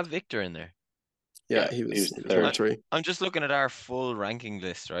 Did you have Victor in there? Yeah, Yeah, he was he was number third. 3. I'm just looking at our full ranking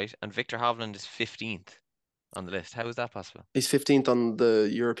list, right? And Victor Hovland is 15th on the list. How is that possible? He's 15th on the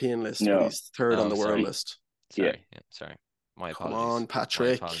European list, but No. he's 3rd on Oh, the world sorry. list. Yeah. Sorry. My Come apologies. on, My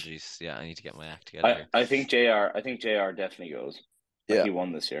Patrick. apologies. Yeah, I need to get my act together here. I think JR definitely goes. Like Yeah, he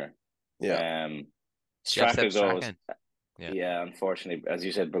won this year. yeah. Do you have Seb Straka goes. Strachan? Yeah. Yeah, unfortunately, as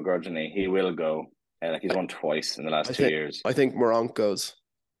you said, begrudgingly, he will go. Like he's I, won twice in the last I 2 think years. I think Moronk goes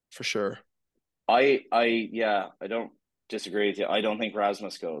for sure. I don't disagree with you. I don't think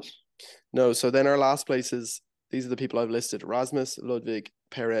Rasmus goes. No, so then our last places, these are the people I've listed: Rasmus, Ludwig,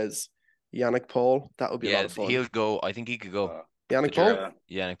 Perez, Yannick Paul. That would be a lot Yeah, of fun. he'll go. I think he could go. Yannick Paul.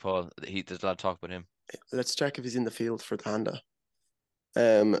 Yannick Paul. There's a lot of talk about him. Let's check if he's in the field for the Honda.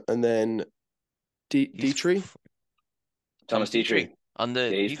 And then Dietrich. Thomas Dietrich.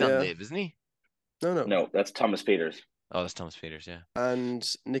 He's on live, isn't he? No, that's Thomas Peters. Oh, that's Thomas Peters, yeah. And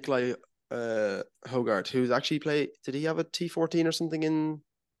Nikolai Hogart, who's actually did he have a T14 or something in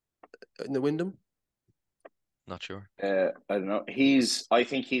the Wyndham? Not sure. I don't know. I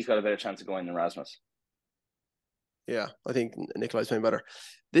think he's got a better chance of going than Rasmus. Yeah, I think Nikolai's playing better.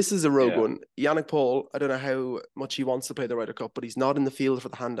 This is a rogue one. Yannick Paul, I don't know how much he wants to play the Ryder Cup, but he's not in the field for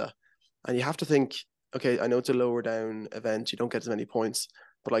the Honda. And you have to think, okay, I know it's a lower down event, you don't get as many points,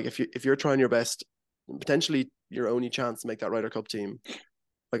 but like if you're trying your best, potentially your only chance to make that Ryder Cup team,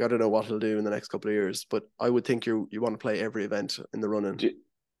 like I don't know what he'll do in the next couple of years, but I would think you want to play every event in the run-in.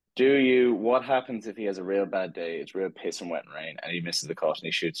 What happens if he has a real bad day, it's real piss and wet and rain, and he misses the cut and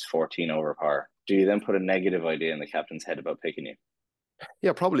he shoots 14 over par? Do you then put a negative idea in the captain's head about picking you?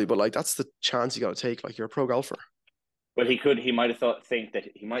 Yeah, probably, but like that's the chance you got to take. Like you're a pro golfer. But he might have think that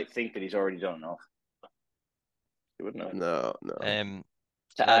he's already done enough. He wouldn't know. No.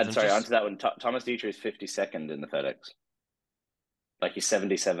 Onto that one, Thomas Dietrich is 52nd in the FedEx. Like he's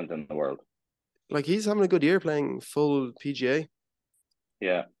 77th in the world. Like he's having a good year playing full PGA.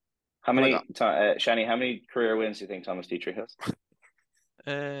 Yeah. How many, Shani? How many career wins do you think Thomas Dietrich has?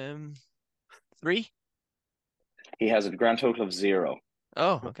 3. He has a grand total of 0.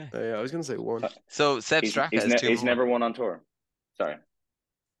 Oh, okay. Yeah, I was gonna say 1. So Seb Straka has 2 He's never won on tour. Sorry.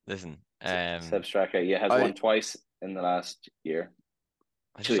 Listen, Seb Straka, has won twice in the last year.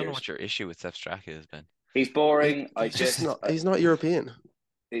 I just don't know what your issue with Seb Straka is, Ben. He's boring. He's not European.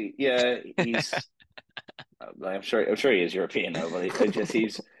 Yeah, he's. I'm sure he is European now, but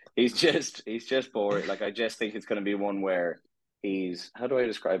he's just boring. Like I just think it's going to be one where how do I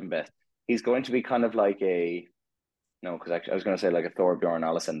describe him best? He's going to be kind of like because I was going to say like a Thorbjorn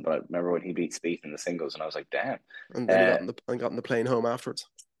Allison, but I remember when he beat Spieth in the singles, and I was like, damn. And then he got in the plane home afterwards.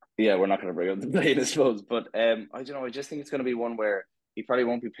 Yeah, we're not going to bring up the plane, I suppose, but I don't know. I just think it's going to be one where he probably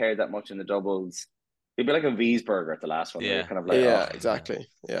won't be paired that much in the doubles. He'll be like a Wiesberger at the last one. Yeah, kind of like exactly.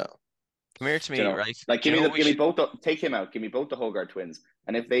 Yeah. Come here to me, right? Like give me both. Take him out. Give me both the Hogart twins,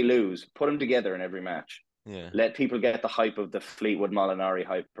 and if they lose, put them together in every match. Yeah. Let people get the hype of the Fleetwood Molinari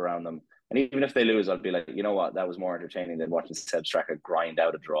hype around them, and even if they lose, I'd be like, you know what, that was more entertaining than watching Seb Straka grind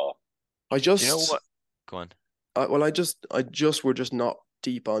out a draw. You know what? Go on. We're just not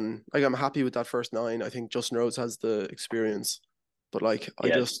deep on. Like I'm happy with that first 9. I think Justin Rose has the experience. But like,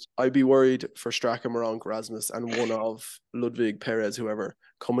 I'd be worried for Straka, Moronk, Rasmus, and one of Ludwig, Perez, whoever,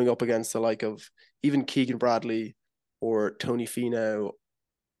 coming up against the like of even Keegan Bradley or Tony Finau.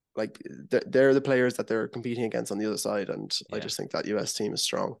 Like they're the players that they're competing against on the other side, and I just think that US team is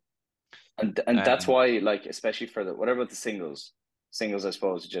strong. And that's why, like, especially for whatever the singles, I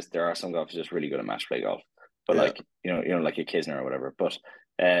suppose, just there are some golfers just really good at match play golf. But like like a Kisner or whatever. But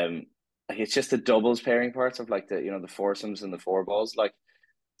like it's just the doubles pairing parts of like the foursomes and the 4 balls. Like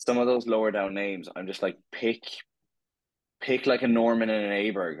some of those lower down names, I'm just like pick like a Norman and an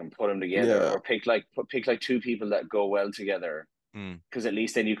Aberg and put them together, or pick like 2 people that go well together. Because at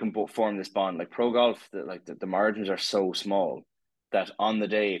least then you can form this bond. Like pro golf, the margins are so small that on the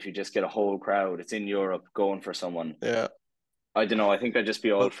day, if you just get a whole crowd, it's in Europe going for someone. Yeah. I don't know. I think I'd just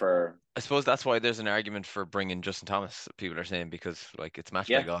be all for. I suppose that's why there's an argument for bringing Justin Thomas. People are saying because like it's match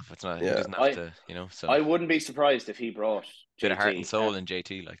play golf. It's not. He doesn't have to. So I wouldn't be surprised if he brought bit of heart and soul in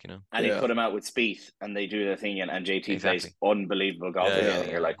JT, and he put him out with Spieth, and they do their thing, and JT plays unbelievable golf again.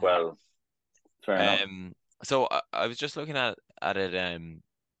 And you're like, well, fair enough. So I was just looking at it.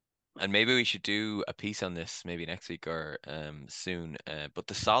 and maybe we should do a piece on this maybe next week or soon. But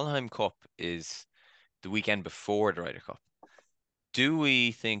the Solheim Cup is the weekend before the Ryder Cup. Do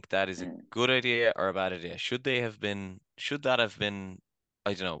we think that is a Mm. good idea or a bad idea? Should that have been,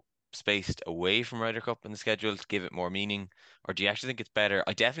 I don't know, spaced away from Ryder Cup in the schedule to give it more meaning? Or do you actually think it's better?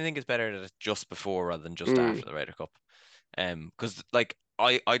 I definitely think it's better that it's just before rather than just after the Ryder Cup. Because like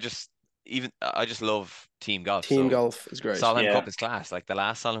I just love team golf. Team So golf is great. Solheim Yeah. Cup is class. Like the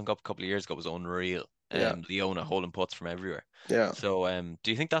last Solheim Cup a couple of years ago was unreal. Yeah. Leona holding putts from everywhere. Yeah. So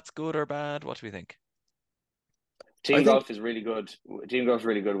do you think that's good or bad? What do we think? Team I think golf is really good. Team golf is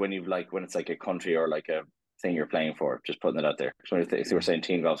really good when when it's like a country or like a thing you're playing for. Just putting it out there. So if they were saying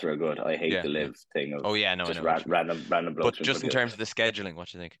team golf's real good, I hate Yeah, the yeah. live thing of Oh yeah, no, I just know what you mean. random blokes. But just in terms of the scheduling, what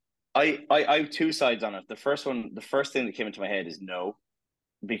do you think? I have two sides on it. The first thing that came into my head is no,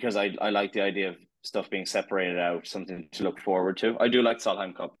 because I like the idea of stuff being separated out, something to look forward to. I do like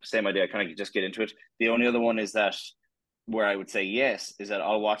Solheim Cup. Same idea. I kind of just get into it. The only other one is that where I would say yes is that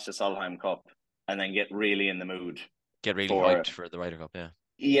I'll watch the Solheim Cup and then get really in the mood Get really for hyped for the Ryder Cup, yeah.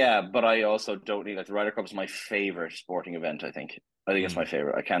 yeah, but I also don't need like the Ryder Cup is my favorite sporting event. I think it's my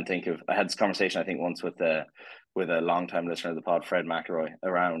favorite. I can't think of. I had this conversation I think once with a long time listener of the pod, Fred McElroy,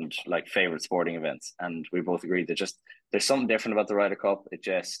 around like favorite sporting events, and we both agreed that just there's something different about the Ryder Cup. It's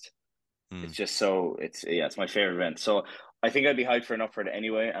just so it's my favorite event. So I think I'd be hyped enough for it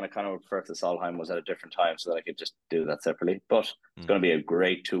anyway, and I kind of would prefer if the Solheim was at a different time so that I could just do that separately. But it's going to be a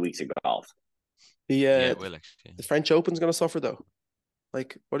great 2 weeks of golf. Yeah, it will actually. The French Open's going to suffer though.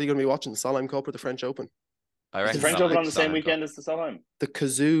 Like, what are you going to be watching? The Solheim Cup or the French Open? I Is reckon the French Open on the same weekend as the Solheim? The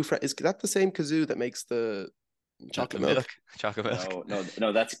kazoo is that the same kazoo that makes the chocolate milk? Chocolate milk.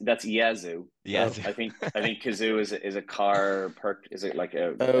 No. That's Yazoo. Yazoo. I think kazoo is a car perk. Is it like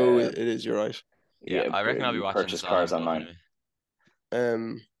a? It is. You're right. Yeah, I reckon I'll be watching purchase the cars Solheim online.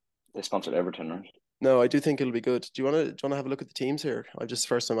 Anyway. They sponsored Everton, right? No, I do think it'll be good. Do you want to have a look at the teams here?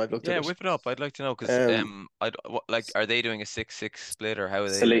 First time I've looked at it. Yeah, whip it up. I'd like to know because are they doing a 6-6 split or how are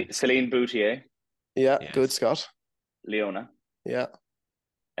they? Céline Boutier. Yeah, yes. Good Scott. Leona. Yeah.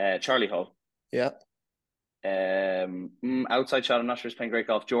 Charlie Hull. Yeah. Outside shot, I'm not sure he's playing great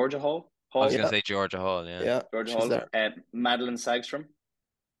golf. Georgia Hall. I was going to say Georgia Hall. Yeah. Yeah. Georgia Hall. There. Madeline Sagstrom.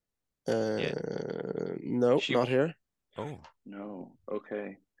 No, not here. Oh no.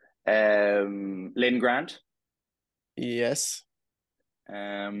 Okay. Lynn Grant. Yes.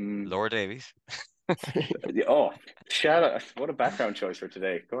 Laura Davies. Oh, shout out! What a background choice for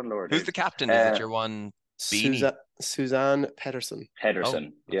today. Go on, Laura. Who's the captain? Is it your one? Suzanne Pedersen.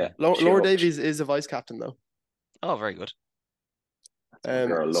 Pedersen. Oh, okay. Yeah. Laura Davies is a vice captain though. Oh, very good.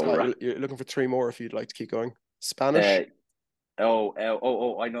 Girl, Scott, you're looking for three more if you'd like to keep going. Spanish. I know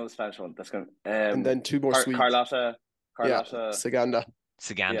the Spanish one. That's going. And then two more Swedes. Carlotta. Yeah, Saganda.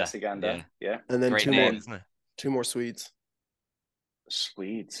 Yeah. And then great two name, more. Isn't it? Two more Swedes.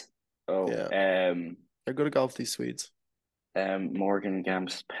 Swedes. Oh, yeah. They're good at golf. These Swedes. Morgan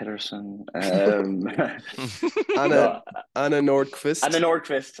Gams Pedersen. Anna Nordqvist. Anna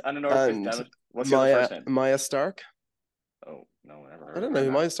Nordqvist. Damn it. What's your first name? Maya Stark. Oh no, never heard. I don't know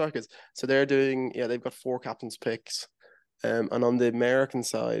who Maya Stark is. So they're doing. Yeah, they've got 4 captains picks. And on the American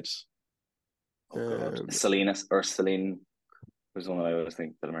side, Celine was one I always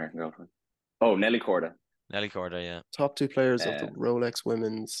think that American golfer. Oh, Nelly Korda. Yeah. Top 2 players of the Rolex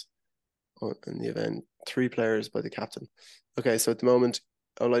Women's in the event. 3 players by the captain. Okay, so at the moment,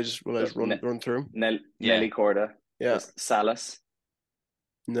 will I just run through? Nelly Korda. Yeah. Salas.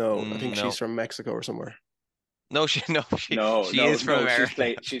 No, I think she's from Mexico or somewhere. She is from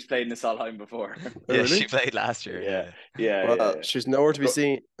America. She's played in the Solheim before. Yeah, really? She played last year. Yeah. She's nowhere to be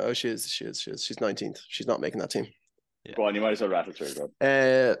seen. Oh, she is. She's 19th. She's not making that team. Yeah. Go on, you might as well rattle through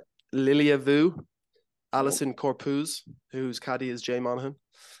it. Lilia Vu, Alison Corpuz, whose caddy is Jay Monaghan.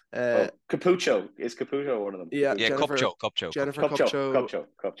 Capucho. Is Capucho one of them? Yeah, Jennifer Kupcho.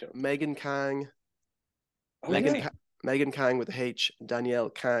 Megan Kang. Megan Kang with a H. Danielle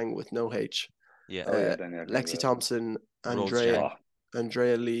Kang with no H. Yeah. Lexi Thompson,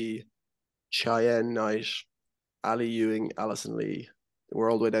 Andrea Lee, Cheyenne Knight, Ali Ewing, Alison Lee.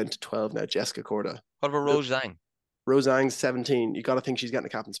 We're all the way down to 12 now. Jessica Korda. What about Rose Zhang? Rose Zhang's 17. You got to think she's getting a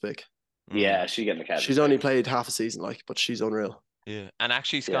captain's pick. Yeah, she's getting a captain's She's only played half a season, but she's unreal. Yeah, and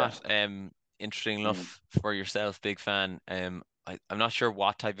actually, Scott, interesting enough for yourself, big fan. I'm not sure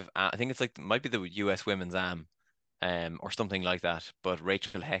what type of. I think it's might be the U.S. Women's Am. Or something like that. But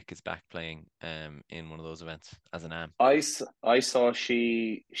Rachel Heck is back playing in one of those events as an AM. I saw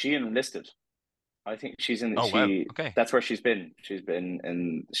she enlisted. I think she's in. Wow. Okay. That's where she's been. She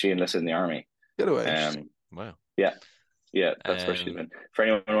enlisted in the army. Get away. Wow. Yeah. Yeah, that's where she's Um, been. For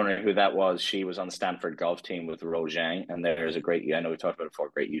anyone wondering who that was, she was on the Stanford golf team with Ro Zhang, and there's a great, I know we talked about it before,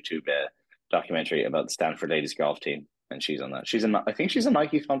 great YouTube documentary about the Stanford ladies golf team, and she's on that. I think she's a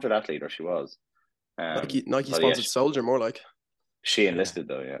Nike sponsored athlete, or she was. Nike But yeah, sponsored Soldier, more like. she yeah, enlisted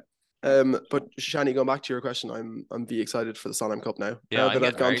though. Yeah. But Shani, going back to your question, I'm be excited for the Sanlam Cup now. yeah, Now I'm that I've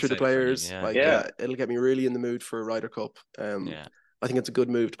getting gone very through the excited for him. players, Yeah, like Yeah. it'll get me really in the mood for Ryder Cup. yeah. I think it's a good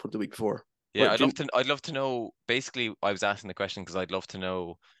move to put the week before. Yeah, But I'd love to know. Basically, I was asking the question because I'd love to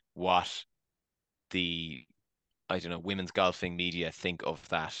know what the, I don't know, women's golfing media think of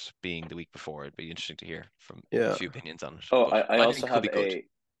that being the week before. It'd be interesting to hear from a yeah, few opinions on it. Oh, But I I also think it could have be good.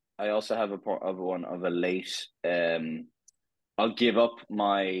 one of a late. I'll give up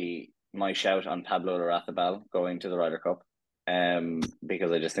my shout on Pablo Larrazabal going to the Ryder Cup,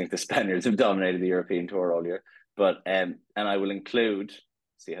 because I just think the Spaniards have dominated the European Tour all year. But and I will include,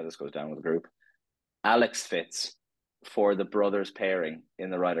 see how this goes down with the group, Alex Fitz for the brothers pairing in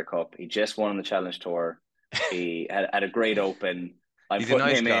the Ryder Cup. He just won on the Challenge Tour. He had a great Open. I'm He's a putting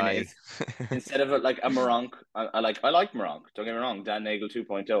nice him in. guy. Instead of like a Moronk, I like Moronk. Don't get me wrong, Dan Nagel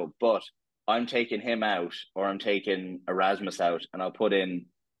 2.0, but I'm taking him out, or I'm taking Erasmus out, and I'll put in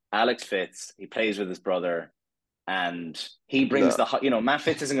Alex Fitz. He plays with his brother, and he brings no, the Matt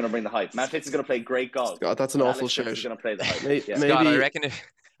Fitz isn't going to bring the hype. Matt Fitz is going to play great golf, God, that's an but awful Alex Fitz shout. is going to play the hype. Yeah, Scott, Maybe I reckon if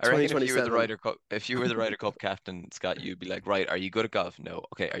you were the 2027. Ryder Cup, captain, Scott, you'd be like, right, are you good at golf? No.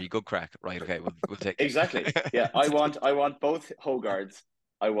 Okay, are you good crack? Right, okay, we'll take you. exactly. Yeah, I want both Hogards.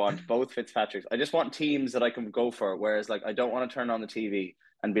 I want both Fitzpatricks. I just want teams that I can go for. Whereas, like, I don't want to turn on the TV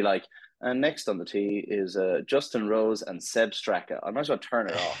and be like, and next on the tee is Justin Rose and Seb Straka. I might as well turn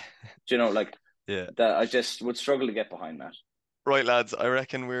it off. Do you know, like Yeah. that? I just would struggle to get behind that. Right, lads, I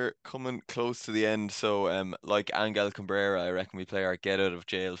reckon we're coming close to the end. So, like Angel Cabrera, I reckon we play our get out of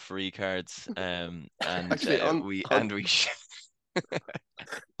jail free cards. And Actually, we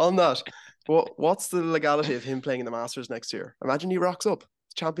on that, what's the legality of him playing in the Masters next year? Imagine he rocks up,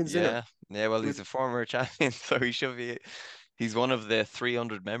 Champions dinner. Yeah. Well, he's a former champion, so he should be. He's one of the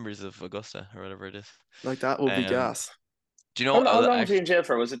 300 members of Augusta or whatever it is. Like that would be Um, gas. do you know? How long was he in jail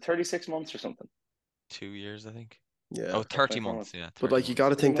for? Was it 36 months or something? 2 years, I think. Yeah, Oh, 30 24 months. Yeah, but 30 like you got to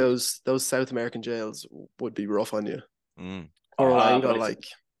months. think 30 months. those South American jails would be rough on you. Mm. Or But Lango, it's, like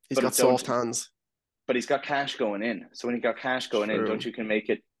he's but got don't. soft hands. But he's got cash going in. So when you got cash going in, True. don't you can make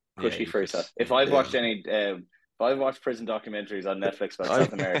it Yeah, cushy you for could. yourself? If Yeah. I've Yeah. watched if I've watched prison documentaries on Netflix about I-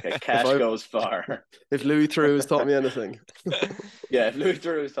 South America, cash I- goes far. If Louis Theroux has taught me anything, Yeah, if Louis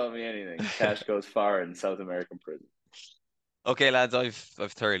Theroux has taught me anything, cash goes far in South American prison. Okay, lads, I've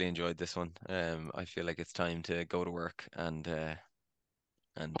thoroughly enjoyed this one. I feel like it's time to go to work and talk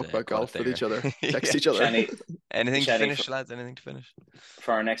about call it golf with there. each other, Yeah. text each other. Shani, Anything to Shani, finish, lads? Anything to finish?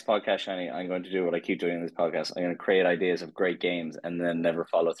 for our next podcast, Shani, I'm going to do what I keep doing in this podcast. I'm going to create ideas of great games and then never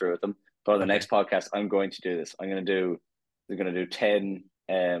follow through with them. But on the Okay. next podcast, I'm going to do this. We're going to do 10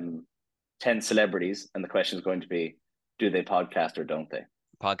 celebrities, and the question is going to be, do they podcast or don't they?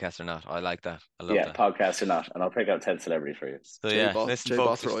 Podcast or not? I like that. I love Yeah, that. podcast or not, and I'll pick out 10 celebrities for you. So yeah, listen, Jay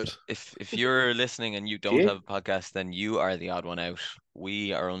folks. Bothroyd. If you're listening and you don't have a podcast, then you are the odd one out.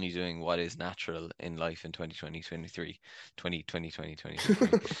 We are only doing what is natural in life in 2020, 2023.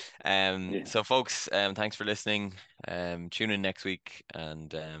 Yeah. So folks, thanks for listening. Tune in next week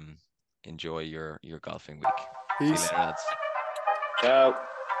and enjoy your golfing week. See you Peace. later, lads. Ciao.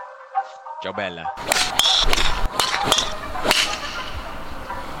 Ciao bella.